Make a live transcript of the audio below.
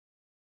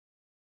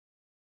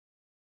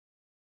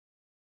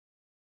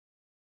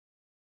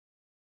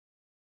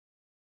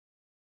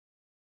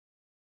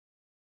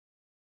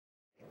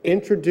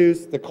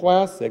introduced the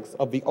classics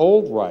of the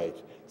old right,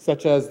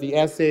 such as the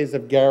essays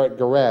of Garrett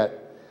Garrett,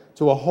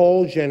 to a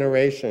whole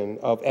generation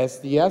of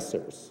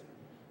SDSers,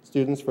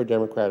 Students for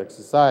Democratic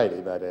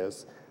Society, that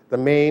is, the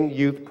main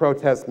youth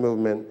protest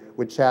movement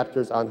with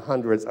chapters on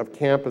hundreds of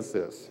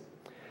campuses.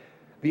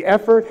 The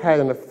effort had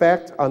an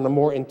effect on the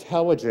more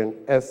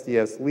intelligent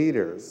SDS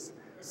leaders,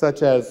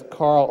 such as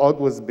Carl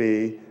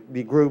Oglesby,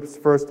 the group's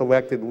first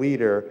elected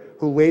leader,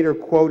 who later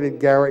quoted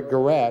Garrett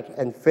Garrett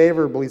and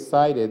favorably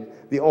cited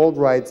the old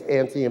right's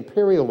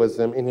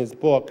anti-imperialism in his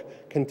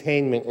book,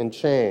 Containment and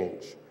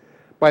Change.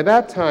 By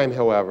that time,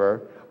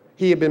 however,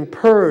 he had been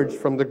purged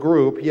from the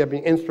group he had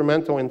been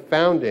instrumental in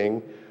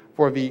founding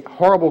for the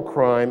horrible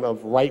crime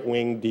of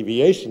right-wing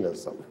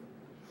deviationism.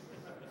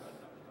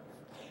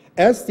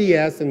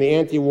 SDS and the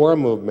anti-war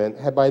movement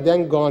had by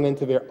then gone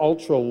into their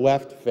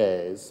ultra-left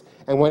phase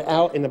and went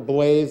out in a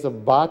blaze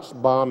of botched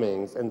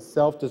bombings and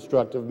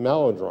self-destructive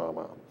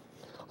melodrama.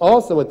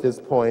 Also at this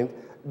point,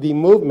 the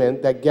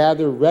movement that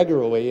gathered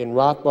regularly in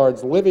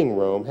Rothbard's living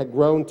room had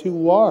grown too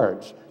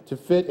large to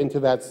fit into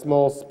that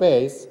small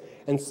space,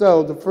 and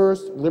so the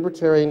first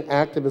libertarian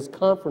activist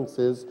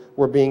conferences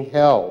were being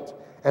held,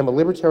 and the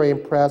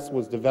libertarian press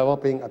was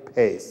developing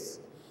apace.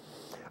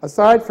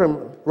 Aside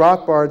from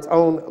Rothbard's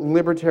own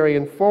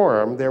Libertarian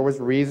Forum, there was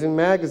Reason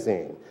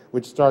magazine,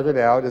 which started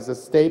out as a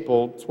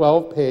staple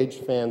 12-page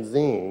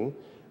fanzine,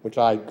 which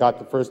I got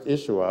the first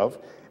issue of,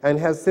 and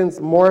has since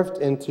morphed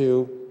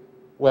into,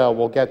 well,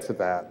 we'll get to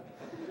that.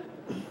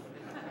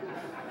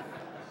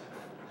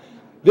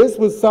 This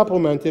was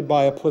supplemented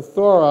by a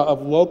plethora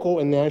of local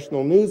and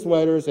national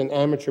newsletters and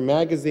amateur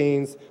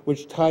magazines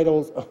with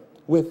titles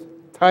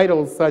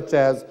such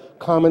as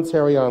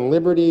Commentary on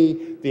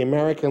Liberty, The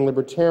American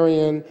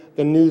Libertarian,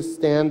 The New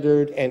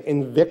Standard, and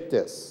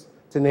Invictus,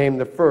 to name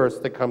the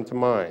first that come to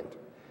mind.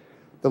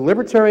 The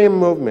libertarian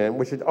movement,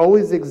 which had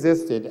always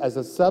existed as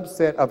a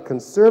subset of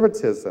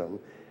conservatism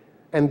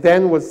and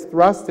then was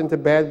thrust into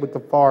bed with the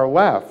far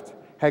left,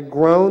 had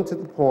grown to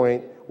the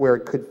point where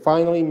it could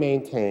finally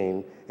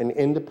maintain an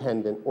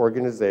independent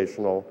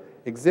organizational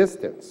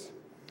existence.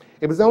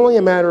 It was only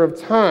a matter of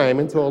time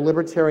until a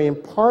Libertarian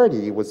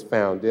Party was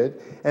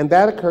founded, and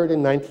that occurred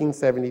in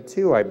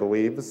 1972, I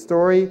believe. The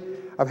story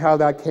of how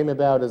that came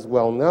about is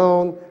well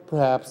known,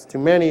 perhaps to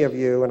many of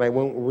you, and I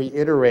won't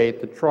reiterate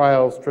the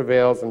trials,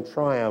 travails, and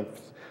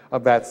triumphs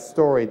of that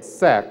storied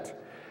sect,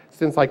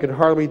 since I could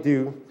hardly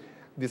do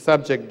the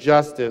subject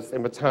justice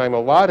in the time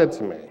allotted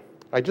to me.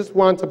 I just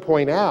want to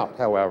point out,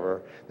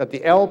 however, that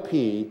the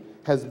LP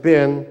has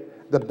been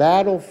the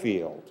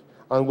battlefield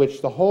on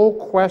which the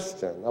whole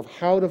question of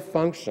how to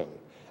function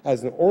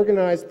as an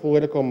organized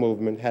political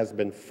movement has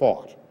been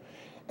fought.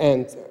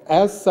 And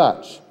as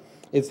such,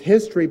 its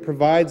history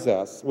provides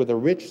us with a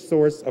rich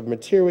source of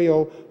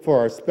material for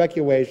our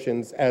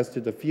speculations as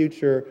to the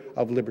future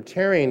of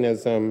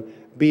libertarianism,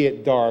 be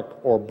it dark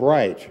or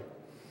bright.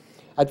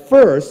 At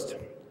first,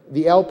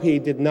 the LP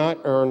did not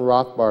earn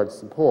Rothbard's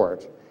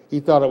support. He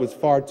thought it was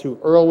far too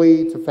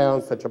early to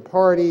found such a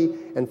party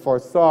and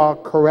foresaw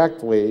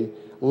correctly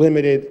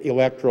limited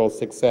electoral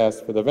success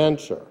for the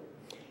venture.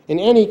 In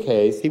any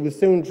case, he was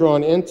soon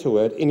drawn into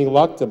it,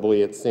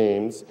 ineluctably it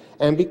seems,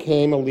 and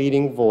became a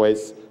leading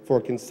voice for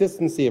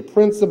consistency of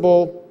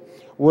principle,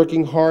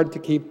 working hard to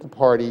keep the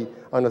party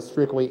on a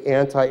strictly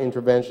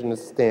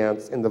anti-interventionist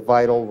stance in the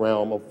vital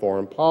realm of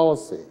foreign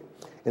policy,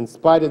 in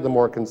spite of the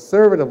more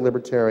conservative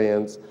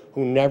libertarians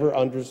who never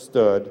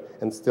understood,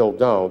 and still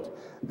don't,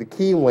 the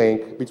key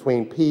link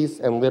between peace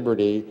and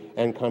liberty,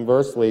 and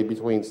conversely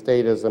between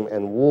statism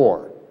and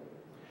war.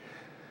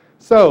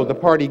 So the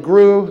party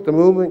grew, the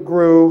movement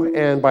grew,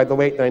 and by the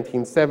late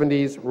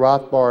 1970s,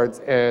 Rothbard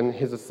and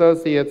his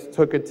associates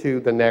took it to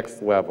the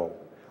next level,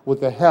 with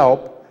the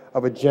help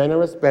of a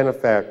generous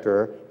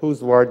benefactor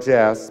whose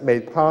largesse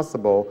made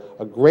possible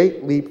a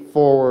great leap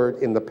forward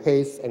in the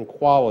pace and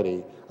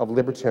quality of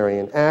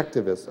libertarian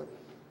activism.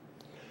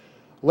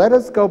 Let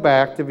us go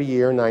back to the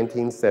year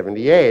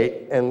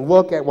 1978 and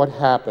look at what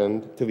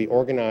happened to the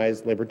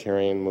organized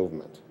libertarian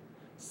movement.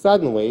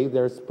 Suddenly,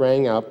 there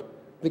sprang up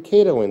the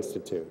Cato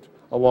Institute,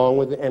 along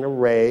with an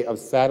array of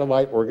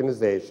satellite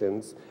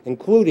organizations,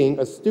 including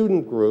a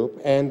student group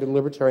and the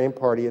Libertarian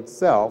Party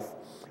itself,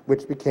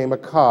 which became a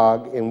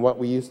cog in what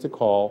we used to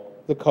call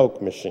the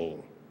Koch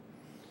machine.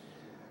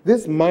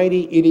 This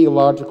mighty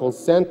ideological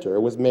center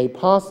was made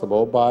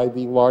possible by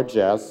the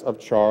largesse of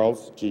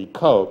Charles G.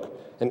 Koch,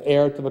 an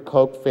heir to the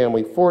Koch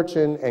family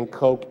fortune and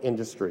Koch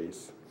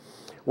Industries,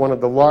 one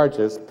of the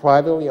largest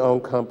privately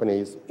owned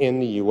companies in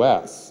the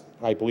US.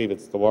 I believe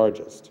it's the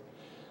largest.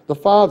 The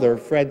father,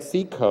 Fred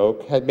C.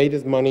 Koch, had made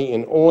his money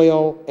in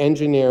oil,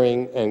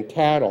 engineering, and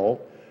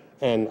cattle,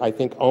 and I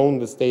think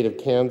owned the state of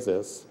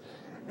Kansas,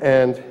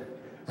 and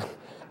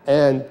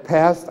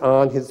passed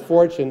on his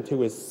fortune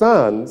to his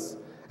sons,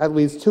 at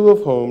least two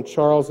of whom,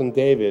 Charles and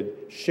David,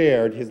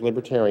 shared his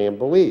libertarian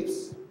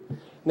beliefs.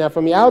 Now,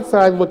 from the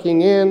outside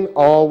looking in,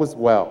 all was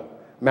well.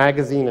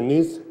 Magazine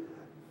and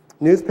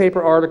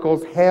newspaper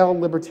articles hailed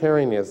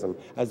libertarianism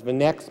as the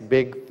next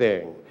big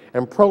thing,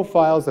 and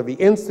profiles of the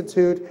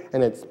Institute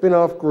and its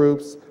spin-off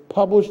groups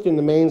published in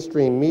the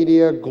mainstream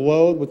media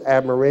glowed with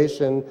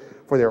admiration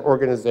for their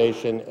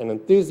organization and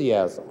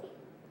enthusiasm,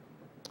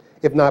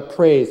 if not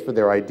praise for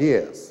their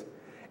ideas.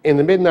 In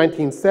the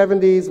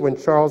mid-1970s, when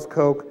Charles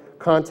Koch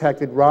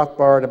contacted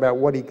Rothbard about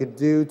what he could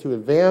do to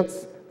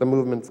advance the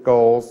movement's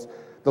goals,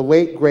 the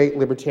late great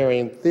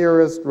libertarian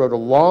theorist wrote a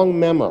long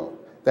memo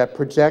that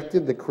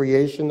projected the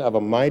creation of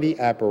a mighty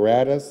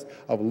apparatus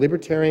of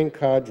libertarian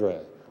cadre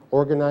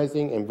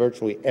organizing in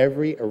virtually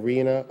every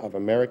arena of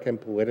American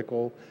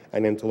political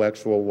and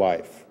intellectual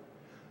life.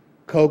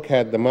 Koch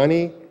had the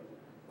money,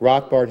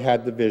 Rothbard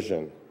had the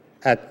vision.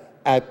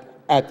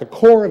 At the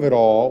core of it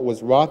all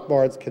was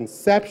Rothbard's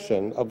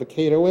conception of the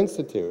Cato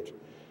Institute,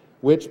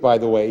 which, by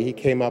the way, he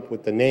came up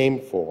with the name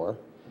for,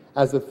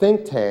 as a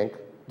think tank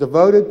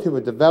devoted to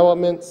the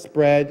development,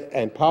 spread,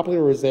 and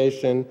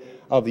popularization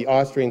of the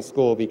Austrian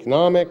School of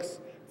Economics,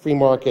 free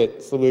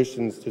market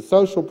solutions to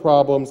social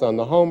problems on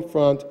the home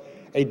front,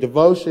 a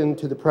devotion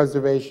to the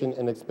preservation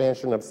and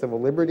expansion of civil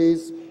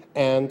liberties,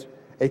 and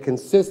a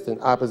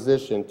consistent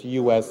opposition to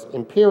U.S.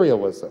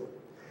 imperialism.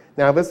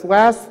 Now, this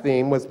last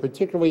theme was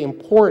particularly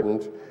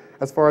important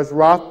as far as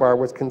Rothbard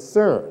was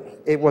concerned.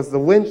 It was the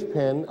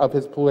linchpin of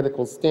his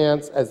political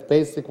stance as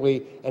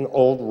basically an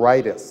old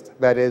rightist,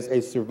 that is,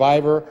 a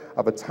survivor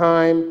of a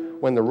time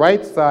when the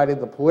right side of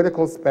the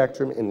political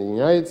spectrum in the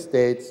United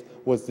States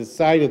was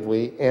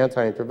decidedly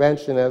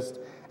anti-interventionist,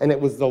 and it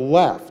was the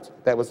left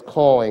that was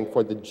calling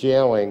for the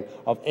jailing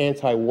of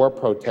anti-war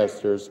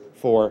protesters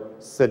for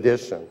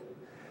sedition.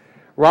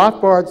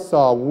 Rothbard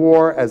saw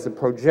war as a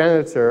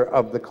progenitor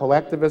of the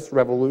collectivist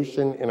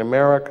revolution in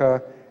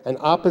America, and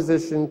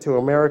opposition to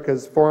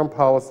America's foreign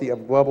policy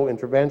of global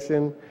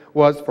intervention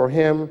was for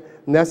him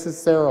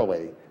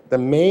necessarily the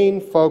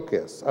main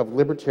focus of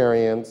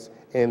libertarians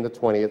in the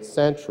 20th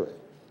century.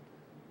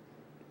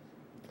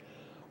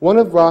 One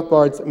of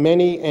Rothbard's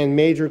many and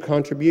major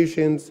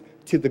contributions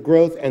to the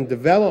growth and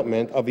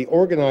development of the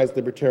organized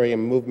libertarian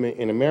movement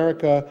in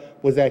America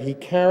was that he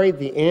carried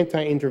the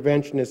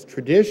anti-interventionist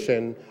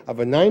tradition of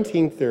the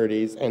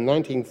 1930s and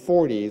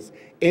 1940s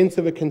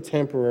into the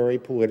contemporary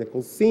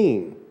political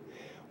scene,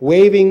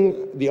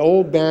 waving the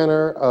old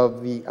banner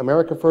of the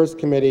America First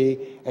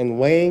Committee and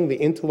laying the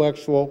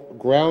intellectual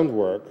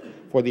groundwork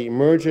for the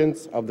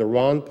emergence of the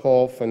Ron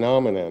Paul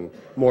phenomenon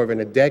more than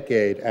a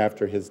decade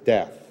after his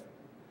death.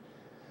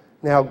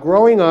 Now,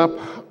 growing up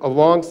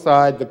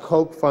alongside the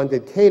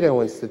Koch-funded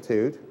Cato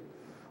Institute,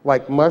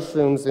 like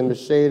mushrooms in the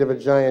shade of a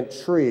giant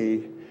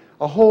tree,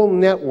 a whole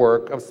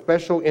network of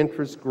special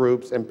interest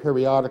groups and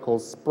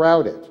periodicals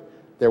sprouted.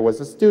 There was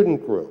a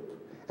student group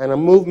and a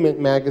movement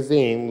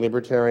magazine,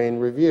 Libertarian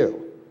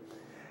Review,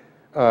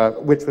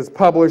 which was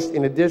published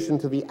in addition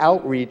to the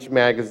outreach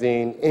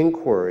magazine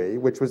Inquiry,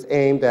 which was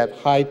aimed at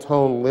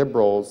high-tone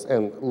liberals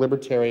and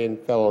libertarian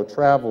fellow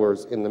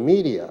travelers in the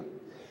media.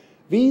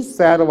 These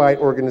satellite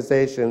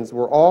organizations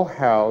were all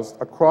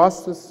housed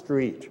across the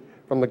street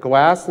from the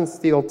glass and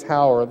steel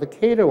tower of the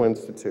Cato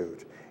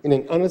Institute in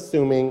an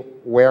unassuming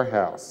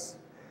warehouse.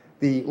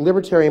 The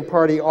Libertarian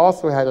Party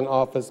also had an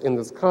office in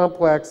this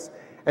complex,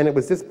 and it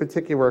was this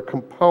particular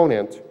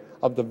component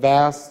of the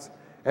vast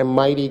and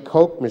mighty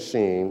Koch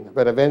machine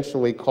that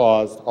eventually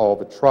caused all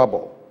the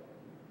trouble.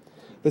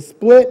 The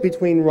split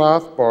between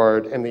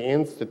Rothbard and the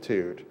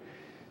Institute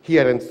he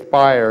had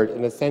inspired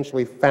and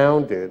essentially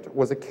founded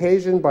was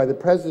occasioned by the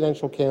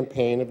presidential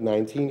campaign of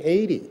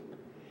 1980,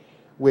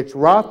 which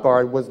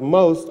Rothbard was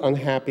most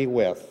unhappy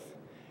with.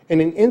 In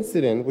an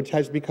incident which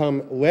has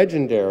become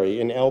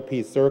legendary in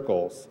LP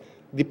circles,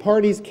 the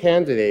party's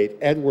candidate,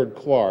 Edward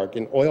Clark,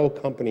 an oil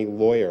company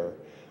lawyer,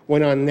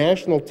 went on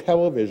national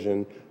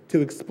television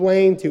to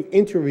explain to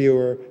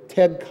interviewer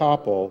Ted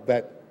Koppel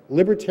that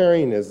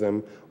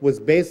libertarianism was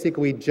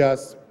basically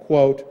just,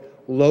 quote,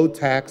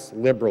 low-tax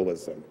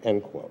liberalism,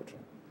 end quote.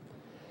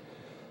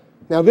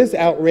 Now, this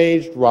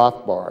outraged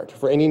Rothbard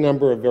for any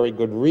number of very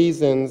good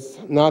reasons,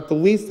 not the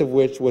least of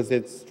which was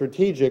its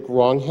strategic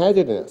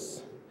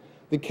wrong-headedness.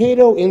 The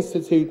Cato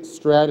Institute's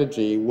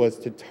strategy was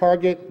to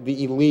target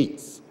the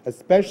elites,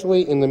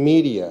 especially in the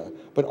media,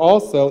 but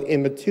also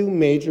in the two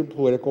major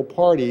political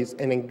parties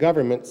and in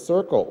government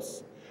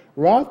circles.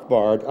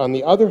 Rothbard, on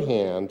the other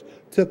hand,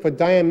 took a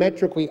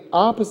diametrically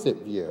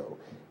opposite view.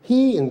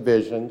 He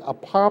envisioned a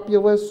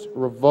populist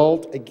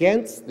revolt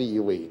against the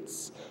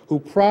elites who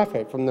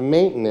profit from the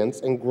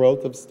maintenance and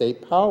growth of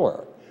state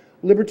power.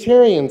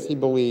 Libertarians, he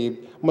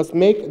believed, must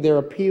make their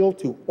appeal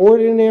to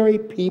ordinary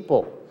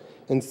people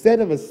instead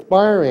of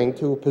aspiring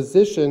to a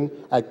position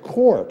at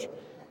court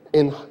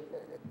in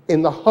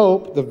the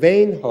hope, the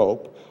vain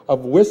hope,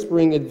 of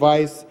whispering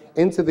advice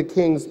into the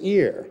king's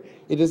ear.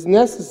 It is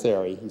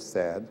necessary, he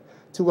said,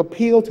 to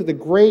appeal to the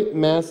great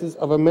masses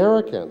of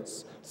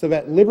Americans so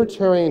that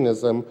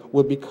libertarianism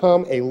would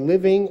become a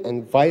living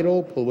and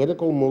vital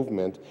political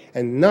movement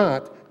and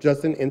not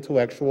just an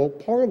intellectual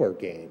parlor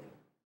game.